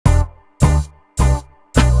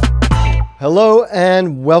Hello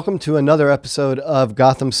and welcome to another episode of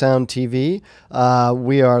Gotham Sound TV.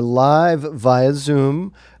 We are live via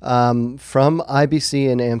Zoom from IBC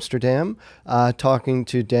in Amsterdam, talking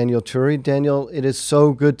to Daniele Turi. Daniel, it is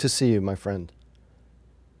so good to see you, my friend.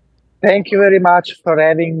 Thank you very much for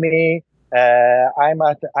having me. I'm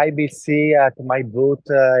at IBC at my booth,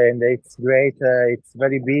 and it's great. It's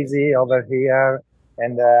very busy over here,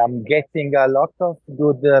 and I'm getting a lot of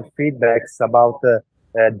good feedbacks about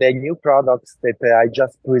the new products that I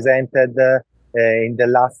just presented in the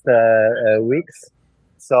last weeks.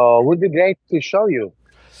 So it would be great to show you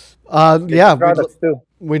Yeah, products too.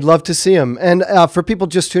 we'd love to see them. And for people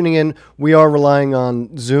just tuning in, we are relying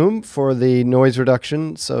on Zoom for the noise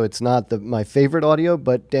reduction. So it's not my favorite audio,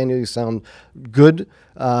 but Daniel, you sound good,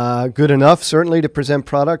 good enough, certainly, to present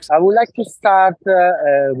products. I would like to start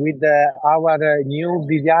with our new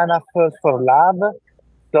Viviana fur for lab.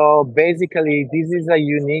 So basically, this is a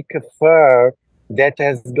unique fur that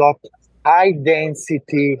has got high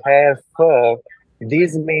density hair fur.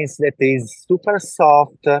 This means that it is super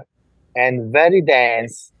soft and very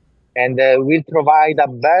dense, and will provide a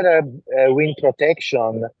better wind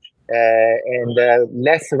protection and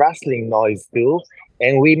less rustling noise too.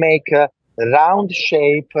 And we make a round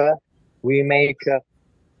shape, we make a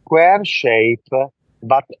square shape,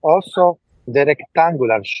 but also the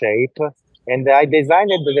rectangular shape. And I designed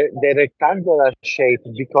the rectangular shape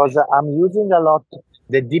because I'm using a lot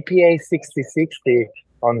the DPA 6060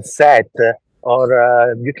 on set,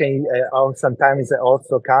 or you can or sometimes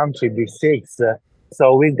also country B6.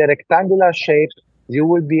 So with the rectangular shape, you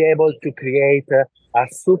will be able to create a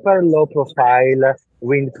super low profile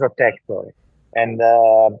wind protector. And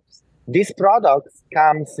this product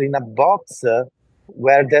comes in a box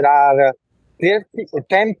where there are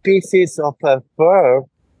 10 pieces of fur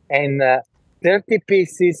and 30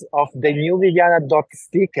 pieces of the new Viviana dot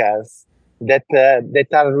stickers that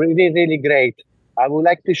are really, really great. I would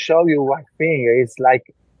like to show you one thing. It's like,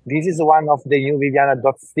 this is one of the new Viviana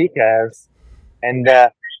dot stickers, and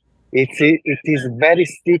it is very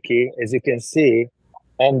sticky, as you can see.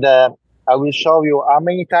 And I will show you how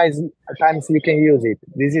many times you can use it.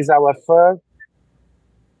 This is our fur.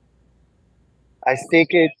 I stick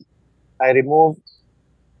it, I remove,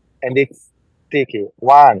 and it's sticky.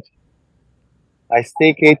 One, I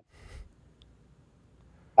stick it,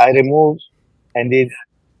 I remove, and it's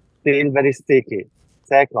still very sticky.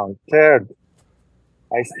 Second, third,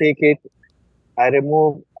 I stick it, I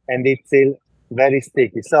remove, and it's still very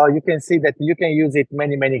sticky. So you can see that you can use it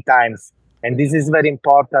many, many times. And this is very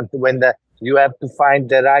important when you have to find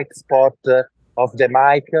the right spot of the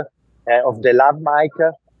mic, of the lav mic.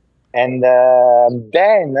 And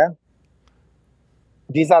then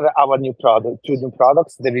these are our two new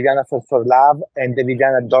products, the Viviana for Love and the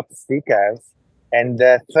Viviana dot stickers. And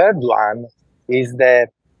the third one is the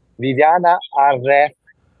Viviana RF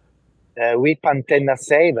whip antenna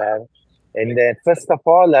saver. And first of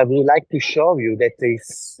all, I would like to show you that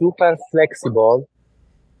it's super flexible.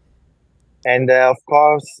 And of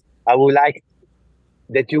course, I would like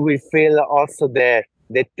that you will feel also the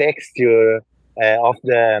texture of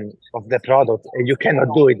the product. You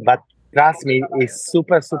cannot do it, but trust me, it's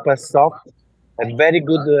super, super soft, a very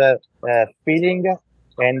good feeling.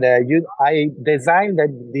 And I designed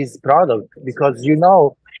this product because you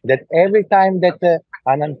know that every time that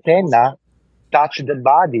an antenna touch the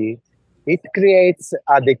body, it creates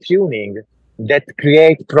a detuning that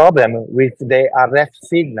creates problem with the RF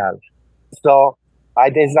signal. So I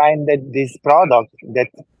designed this product that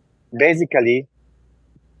basically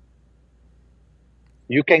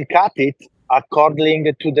you can cut it according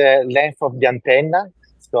to the length of the antenna.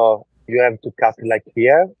 So you have to cut like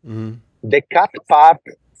here. Mm-hmm. The cut part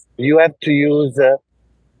you have to use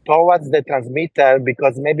towards the transmitter,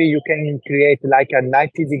 because maybe you can create like a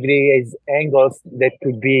 90 degrees angles that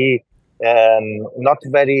could be not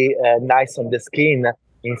very nice on the skin.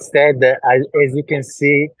 Instead, as you can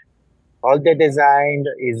see, all the design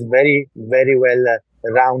is very, very well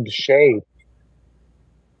round shape.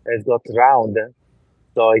 It's got round,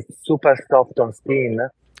 so it's super soft on skin.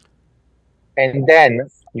 And then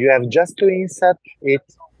you have just to insert it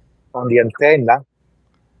on the antenna,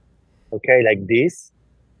 okay, like this.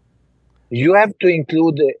 You have to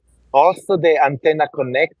include also the antenna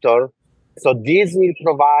connector. So this will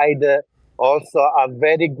provide also a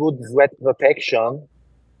very good sweat protection,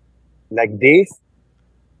 like this.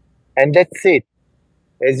 And that's it.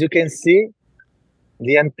 As you can see,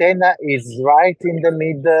 the antenna is right in the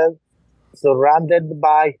middle, surrounded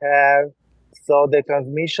by hair. So the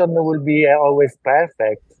transmission will be always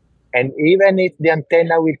perfect. And even if the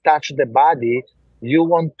antenna will touch the body, you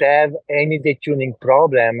won't have any detuning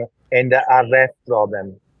problem and the RF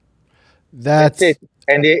problem. That's That's it.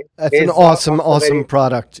 And it that's an is also awesome very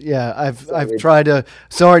product. Yeah, I've solid. tried to.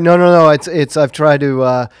 Sorry, no. It's I've tried to.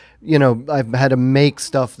 I've had to make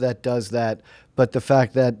stuff that does that. But the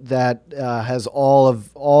fact that has all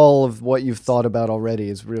of what you've thought about already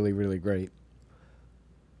is really great.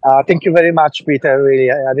 Thank you very much, Peter. Really,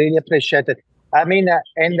 I really appreciate it. I mean,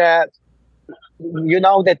 and you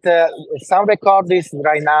know that sound recordings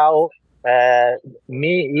right now, uh,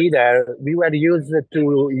 me either, we were used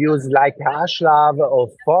to use like Ashlav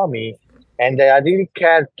or Fomi, and I really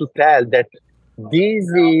care to tell that this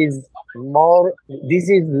is this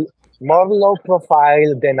is more low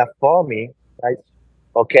profile than a Fomi, right?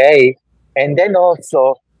 Okay. And then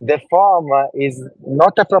also the foam is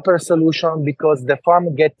not a proper solution because the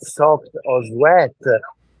foam gets soaked or sweat,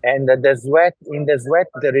 and the sweat in the sweat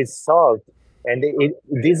there is salt, and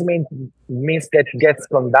this means that it gets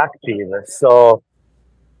conductive. So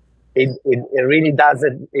it really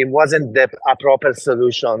doesn't. It wasn't a proper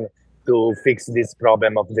solution to fix this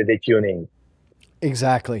problem of the detuning.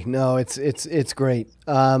 Exactly. No, it's great.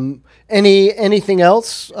 Anything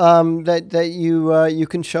else that you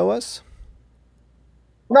can show us?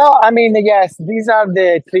 No, I mean, yes, these are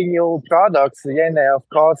the three new products. And of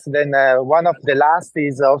course, then one of the last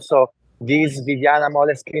is also this Viviana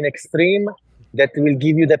Moleskine Extreme that will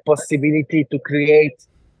give you the possibility to create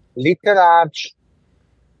little arch.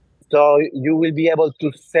 So you will be able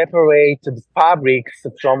to separate the fabrics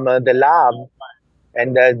from the lab,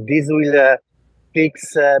 and this will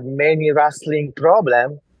fix many rustling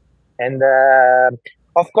problem. And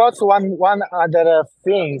of course, one other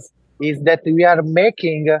things is that we are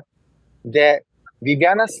making the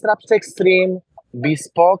Viviana Straps Extreme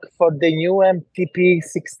bespoke for the new MTP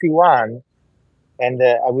 61, and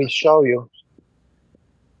I will show you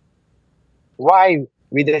why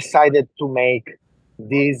we decided to make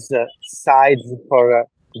these sides for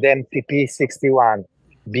the MTP 61,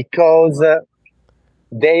 because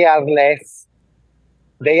they are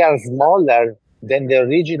smaller than the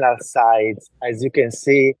original sides, as you can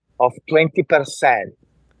see, of 20%.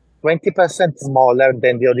 20% smaller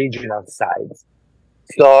than the original size.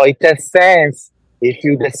 So it has sense if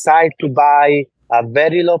you decide to buy a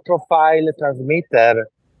very low profile transmitter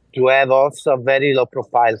to have also a very low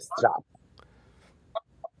profile strap.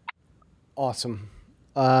 Awesome.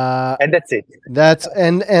 And that's it.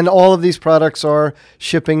 And all of these products are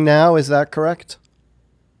shipping now. Is that correct?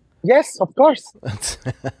 Yes, of course.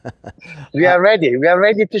 We are ready. We are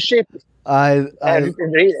ready to ship.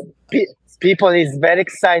 People is very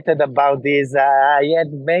excited about this. I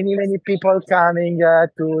had many people coming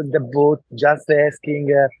to the booth just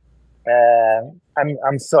asking.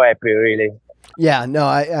 I'm so happy, really. Yeah, no,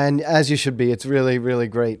 and as you should be. It's really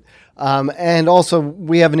great. And also,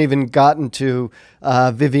 we haven't even gotten to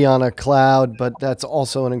Viviana Cloud, but that's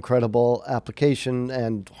also an incredible application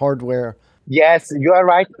and hardware. Yes, you are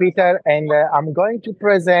right, Peter. And I'm going to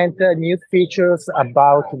present new features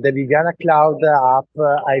about the Viviana Cloud app.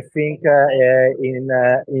 I think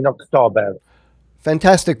in October.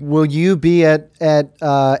 Fantastic. Will you be at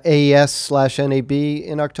AES/NAB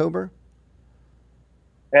in October?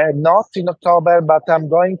 Not in October, but I'm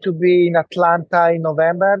going to be in Atlanta in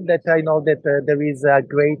November. That I know that there is a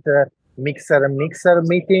great mixer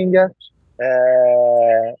meeting,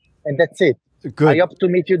 and that's it. Good. I hope to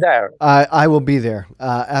meet you there. I will be there.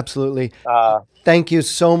 Absolutely. Thank you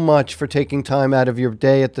so much for taking time out of your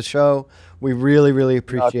day at the show. We really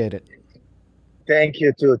appreciate it. Thank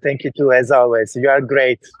you too. Thank you too, as always. You are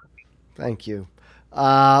great. Thank you.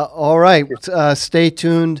 All right. Stay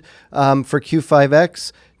tuned for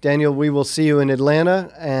Q5X. Daniel, we will see you in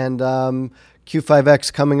Atlanta, and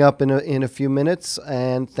Q5X coming up in a few minutes.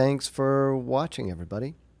 And thanks for watching,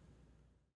 everybody.